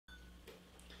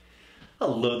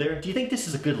Hello there. Do you think this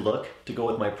is a good look to go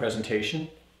with my presentation?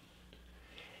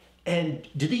 And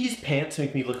do these pants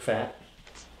make me look fat?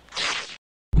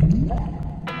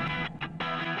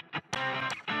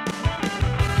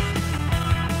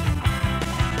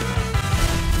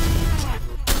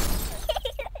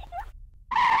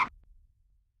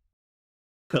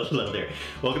 Hello there.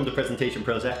 Welcome to Presentation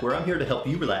Prozac, where I'm here to help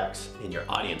you relax and your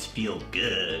audience feel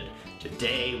good.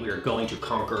 Today we are going to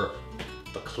conquer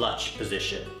the clutch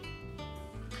position,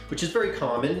 which is very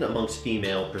common amongst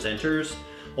female presenters.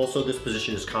 Also, this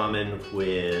position is common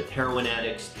with heroin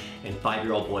addicts and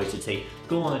 5-year-old boys that say,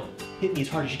 "Go on, hit me as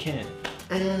hard as you can."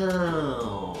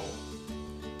 Ow.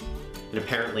 And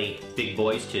apparently big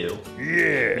boys too.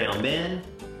 Yeah. Now men,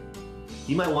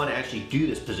 you might want to actually do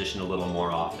this position a little more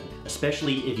often,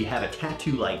 especially if you have a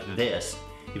tattoo like this,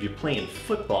 if you're playing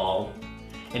football,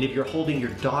 and if you're holding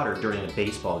your daughter during a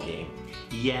baseball game.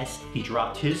 Yes, he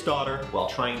dropped his daughter while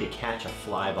trying to catch a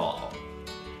fly ball.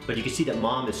 But you can see that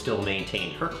mom has still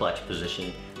maintained her clutch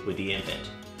position with the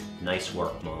infant. Nice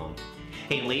work, mom.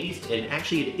 Hey ladies, and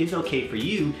actually it is okay for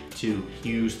you to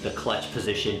use the clutch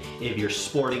position if you're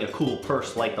sporting a cool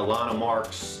purse like the Lana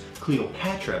Marks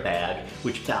Cleopatra bag,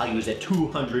 which values at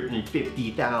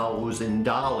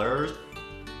 $250,000.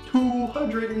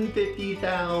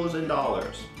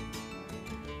 $250,000.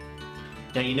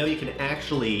 Now you know you can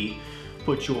actually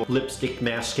put your lipstick,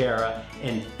 mascara,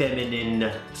 and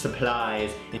feminine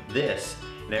supplies in this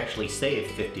and actually save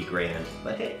 50 grand.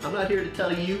 But hey, I'm not here to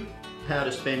tell you how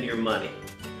to spend your money.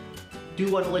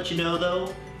 Do want to let you know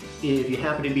though, if you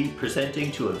happen to be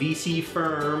presenting to a VC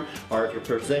firm or if you're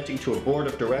presenting to a board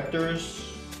of directors,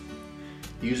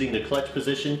 using the clutch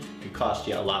position could cost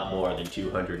you a lot more than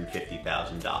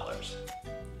 $250,000.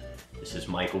 This is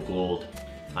Michael Gould.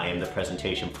 I am the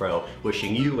Presentation Pro,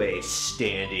 wishing you a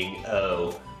standing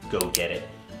O. Go get it.